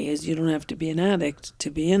is you don't have to be an addict to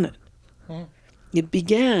be in it. It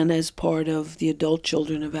began as part of the adult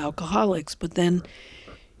children of alcoholics, but then,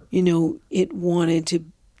 it wanted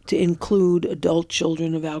to include adult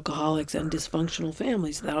children of alcoholics and dysfunctional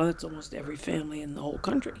families. Now that's almost every family in the whole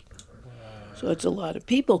country. So it's a lot of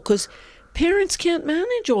people, because parents can't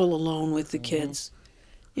manage all alone with the kids.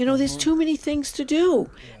 There's too many things to do,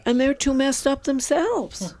 and they're too messed up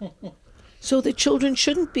themselves. So the children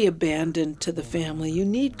shouldn't be abandoned to the family. You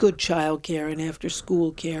need good child care and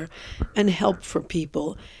after-school care and help for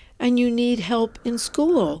people. And you need help in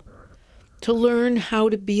school to learn how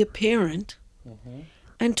to be a parent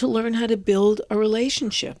and to learn how to build a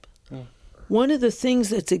relationship. One of the things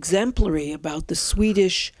that's exemplary about the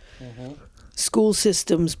Swedish school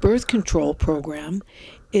system's birth control program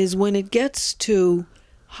is when it gets to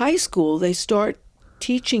high school, they start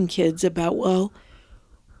teaching kids about, well,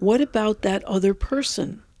 what about that other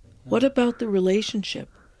person? What about the relationship?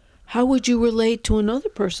 How would you relate to another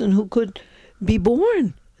person who could be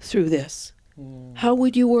born through this? How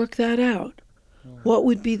would you work that out? What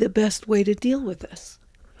would be the best way to deal with this?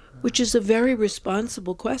 Which is a very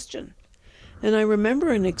responsible question. And I remember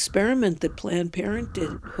an experiment that Planned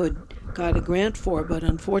Parenthood got a grant for, but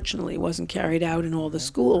unfortunately wasn't carried out in all the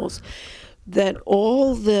schools, that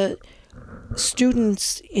all the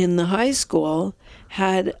students in the high school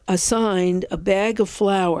had assigned a bag of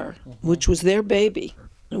flour, which was their baby.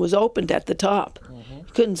 It was opened at the top. You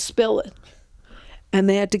couldn't spill it. And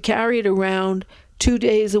they had to carry it around 2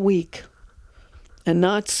 days a week and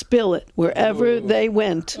not spill it wherever they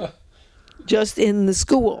went, just in the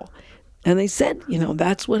school. And they said,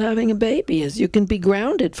 that's what having a baby is. You can be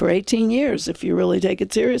grounded for 18 years if you really take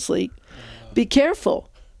it seriously. Be careful,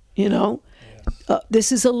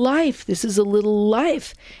 this is a life. This is a little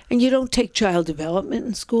life. And you don't take child development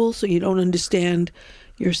in school, so you don't understand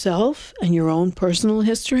yourself and your own personal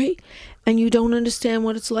history. And you don't understand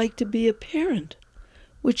what it's like to be a parent,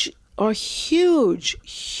 which are huge,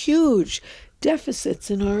 huge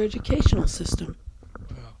deficits in our educational system.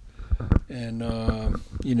 And,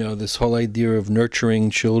 this whole idea of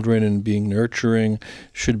nurturing children and being nurturing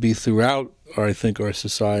should be throughout, I think, our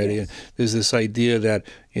society. Yes. There's this idea that,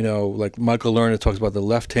 like Michael Lerner talks about the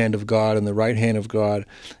left hand of God and the right hand of God.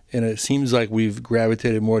 And it seems like we've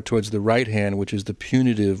gravitated more towards the right hand, which is the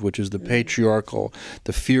punitive, which is the patriarchal,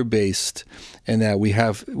 the fear-based, and that we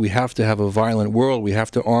have to have a violent world. We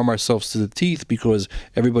have to arm ourselves to the teeth because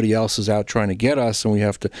everybody else is out trying to get us, and we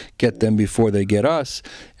have to get them before they get us.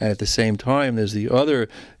 And at the same time, there's the other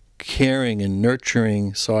caring and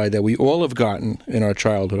nurturing side that we all have gotten in our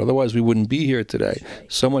childhood. Otherwise, we wouldn't be here today.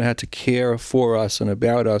 Someone had to care for us and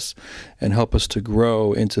about us and help us to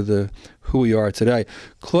grow into who we are today.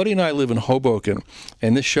 Claudia and I live in Hoboken,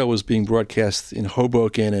 and this show is being broadcast in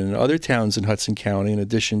Hoboken and in other towns in Hudson County, in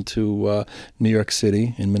addition to New York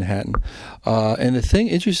City in Manhattan. And the thing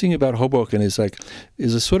interesting about Hoboken is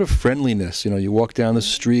a sort of friendliness. You walk down the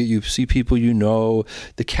street, you see people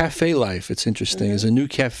the cafe life. It's interesting. There's a new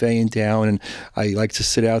cafe in town, and I like to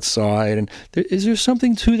sit outside. And is there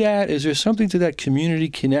something to that? Is there something to that community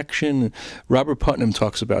connection? Robert Putnam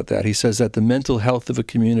talks about that. He says that the mental health of a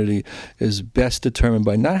community is best determined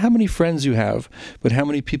by not how many friends you have, but how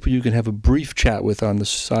many people you can have a brief chat with on the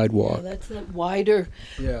sidewalk. Yeah, that's that wider,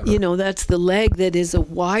 that's the leg that is a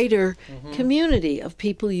wider community of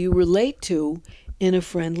people you relate to in a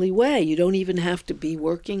friendly way. You don't even have to be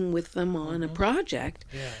working with them on a project,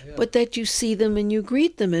 but that you see them and you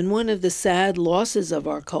greet them. And one of the sad losses of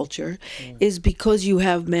our culture is because you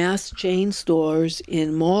have mass chain stores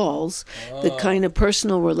in malls, the kind of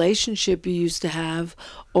personal relationship you used to have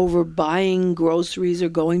over buying groceries or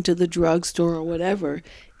going to the drugstore or whatever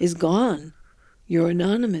is gone. You're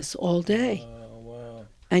anonymous all day.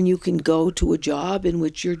 And you can go to a job in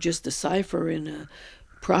which you're just a cipher in a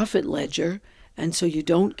profit ledger, and so you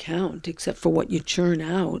don't count except for what you churn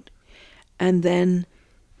out. And then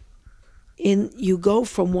you go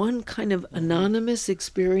from one kind of anonymous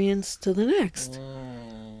experience to the next.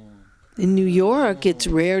 In New York, it's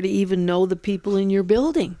rare to even know the people in your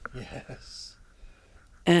building. Yes.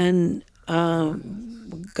 And a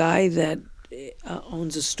guy that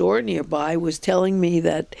owns a store nearby was telling me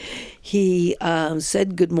that he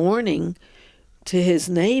said good morning to his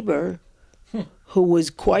neighbor, who was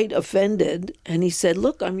quite offended, and he said,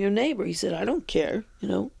 "Look, I'm your neighbor." He said, "I don't care,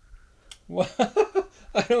 What?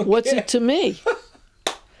 I don't What's care. it to me?"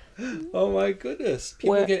 Oh my goodness!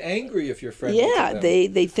 People get angry if you're friendly. Yeah, to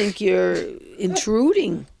them. they think you're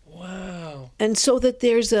intruding. Wow. And so that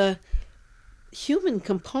there's human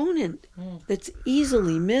component that's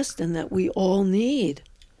easily missed and that we all need.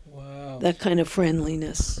 Wow. That kind of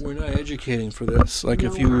friendliness. We're not educating for this. Like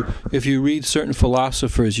No. if you read certain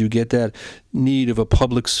philosophers, you get that need of a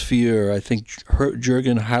public sphere. I think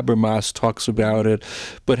Jürgen Habermas talks about it.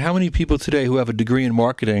 But how many people today who have a degree in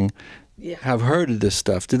marketing have heard of this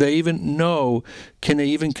stuff? Do they even know, can they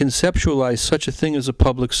even conceptualize such a thing as a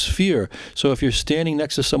public sphere? So if you're standing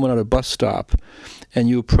next to someone at a bus stop and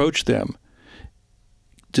you approach them,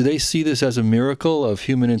 do they see this as a miracle of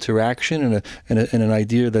human interaction and an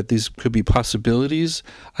idea that these could be possibilities?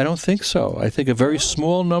 I don't think so. I think a very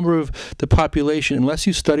small number of the population, unless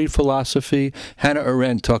you studied philosophy, Hannah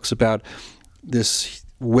Arendt talks about this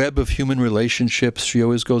web of human relationships. She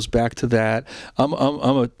always goes back to that. I'm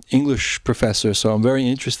an English professor, so I'm very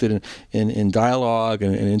interested in dialogue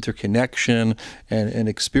and interconnection and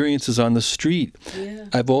experiences on the street. Yeah.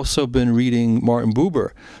 I've also been reading Martin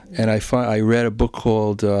Buber, and I read a book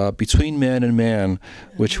called Between Man and Man,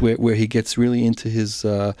 where he gets really into his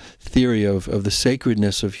theory of the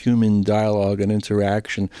sacredness of human dialogue and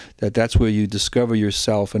interaction, that's where you discover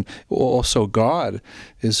yourself, and also God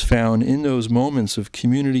is found in those moments of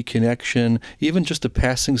community connection, even just a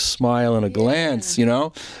passing smile and a glance,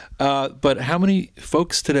 But how many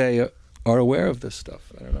folks today are aware of this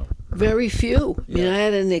stuff? I don't know. Very few. Yeah. I mean, I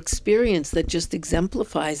had an experience that just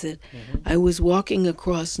exemplifies it. I was walking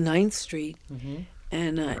across 9th Street,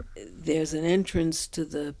 and there's an entrance to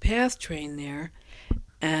the PATH train there,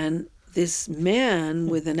 and this man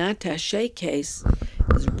with an attaché case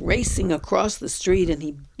was racing across the street, and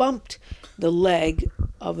he bumped the leg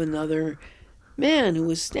of another man who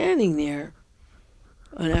was standing there,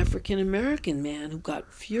 an African-American man who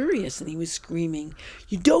got furious, and he was screaming,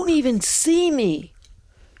 "You don't even see me!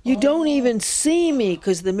 You don't even see me!"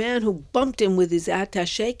 Because the man who bumped him with his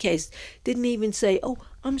attaché case didn't even say, "Oh,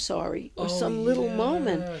 I'm sorry," or some little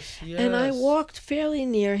moment. And I walked fairly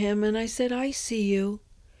near him, and I said, "I see you."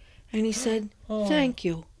 And he said, "Thank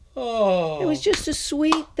you." It was just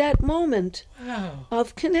that moment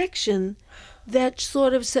of connection that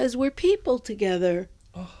sort of says we're people together,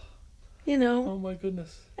 Oh my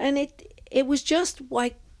goodness. And it was just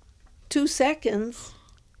like 2 seconds,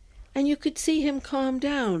 and you could see him calm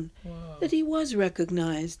down, that he was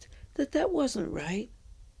recognized, that wasn't right,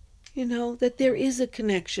 that there is a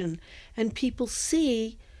connection, and people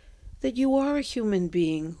see that you are a human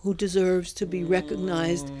being who deserves to be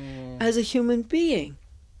recognized as a human being,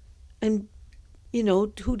 and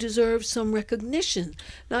who deserves some recognition.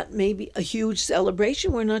 Not maybe a huge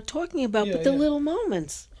celebration we're not talking about, but the little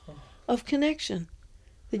moments of connection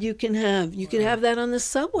that you can have. You could have that on the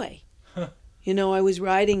subway. I was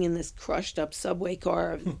riding in this crushed up subway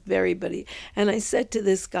car, and I said to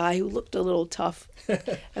this guy who looked a little tough,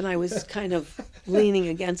 and I was kind of leaning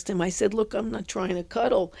against him, I said, "Look, I'm not trying to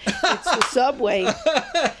cuddle. It's the subway."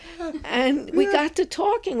 And we got to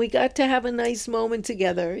talking. We got to have a nice moment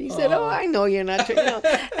together. He said, "Oh, I know you're not trying."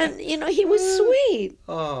 And, he was sweet.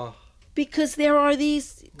 Because there are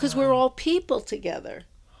because we're all people together.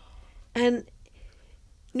 And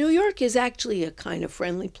New York is actually a kind of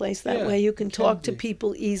friendly place that way. You can talk to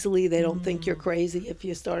people easily. They don't think you're crazy if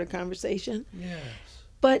you start a conversation. Yes.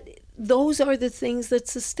 But those are the things that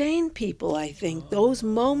sustain people, I think. Those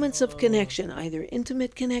moments of connection, either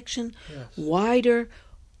intimate connection, wider,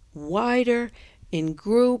 in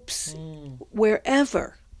groups,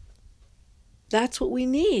 wherever. That's what we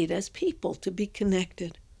need as people, to be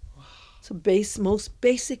connected. It's a most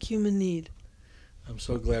basic human need. I'm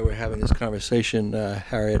so glad we're having this conversation,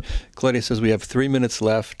 Harriet. Claudia says we have 3 minutes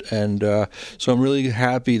left, and so I'm really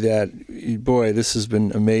happy that, boy, this has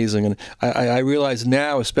been amazing. And I realize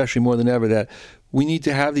now, especially more than ever, that we need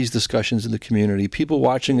to have these discussions in the community. People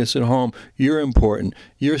watching us at home, you're important.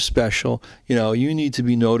 You're special. You need to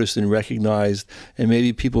be noticed and recognized. And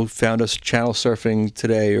maybe people found us channel surfing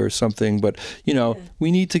today or something. But,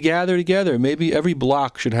 we need to gather together. Maybe every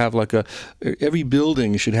block should have every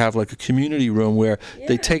building should have a community room where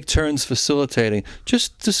they take turns facilitating.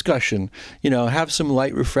 Just discussion. Have some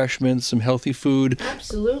light refreshments, some healthy food.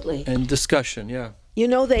 Absolutely. And discussion,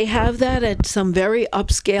 they have that at some very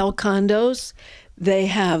upscale condos. They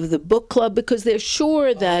have the book club because they're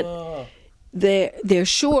sure that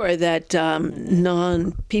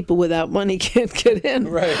non-people without money can't get in.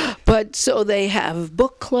 Right. But so they have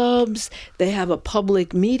book clubs. They have a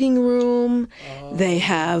public meeting room. They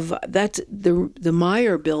have that's the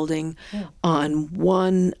Meyer building on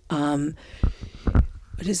one.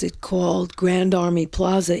 what is it called? Grand Army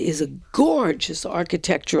Plaza is a gorgeous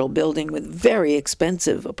architectural building with very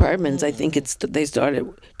expensive apartments. I think they start at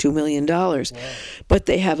 $2 million. Wow. But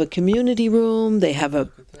they have a community room, they have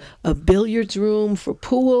a billiards room for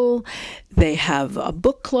pool, they have a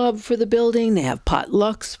book club for the building, they have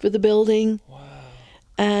potlucks for the building. Wow.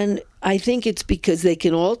 And I think it's because they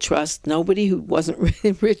can all trust nobody who wasn't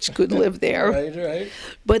really rich could live there. Right.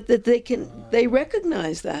 But that they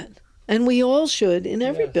recognize that. And we all should in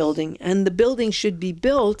every building. And the building should be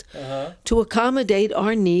built to accommodate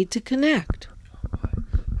our need to connect.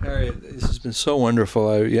 Harriet, this has been so wonderful.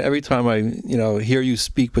 Every time I hear you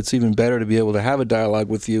speak, but it's even better to be able to have a dialogue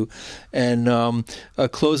with you. And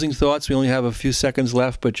closing thoughts, we only have a few seconds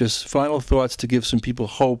left, but just final thoughts to give some people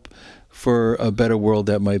hope for a better world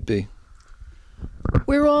that might be.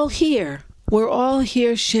 We're all here. We're all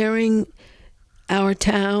here sharing our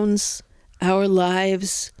towns, our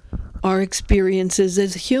lives, our experiences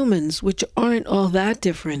as humans, which aren't all that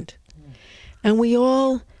different. And we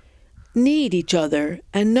all need each other.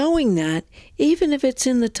 And knowing that, even if it's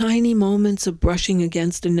in the tiny moments of brushing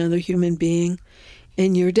against another human being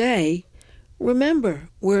in your day, remember,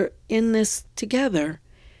 we're in this together.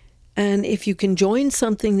 And if you can join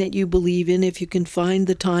something that you believe in, if you can find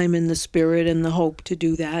the time and the spirit and the hope to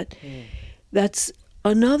do that, that's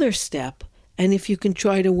another step. And if you can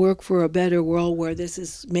try to work for a better world where this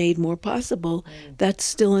is made more possible, that's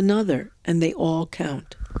still another, and they all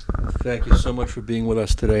count. Thank you so much for being with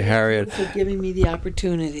us today, Harriet. Thank you for giving me the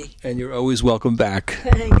opportunity. And you're always welcome back.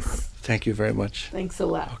 Thanks. Thank you very much. Thanks a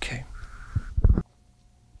lot. Okay.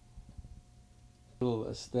 Little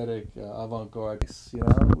aesthetic, avant-garde, we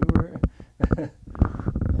were,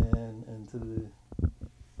 and to the,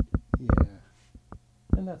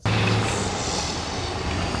 and that's.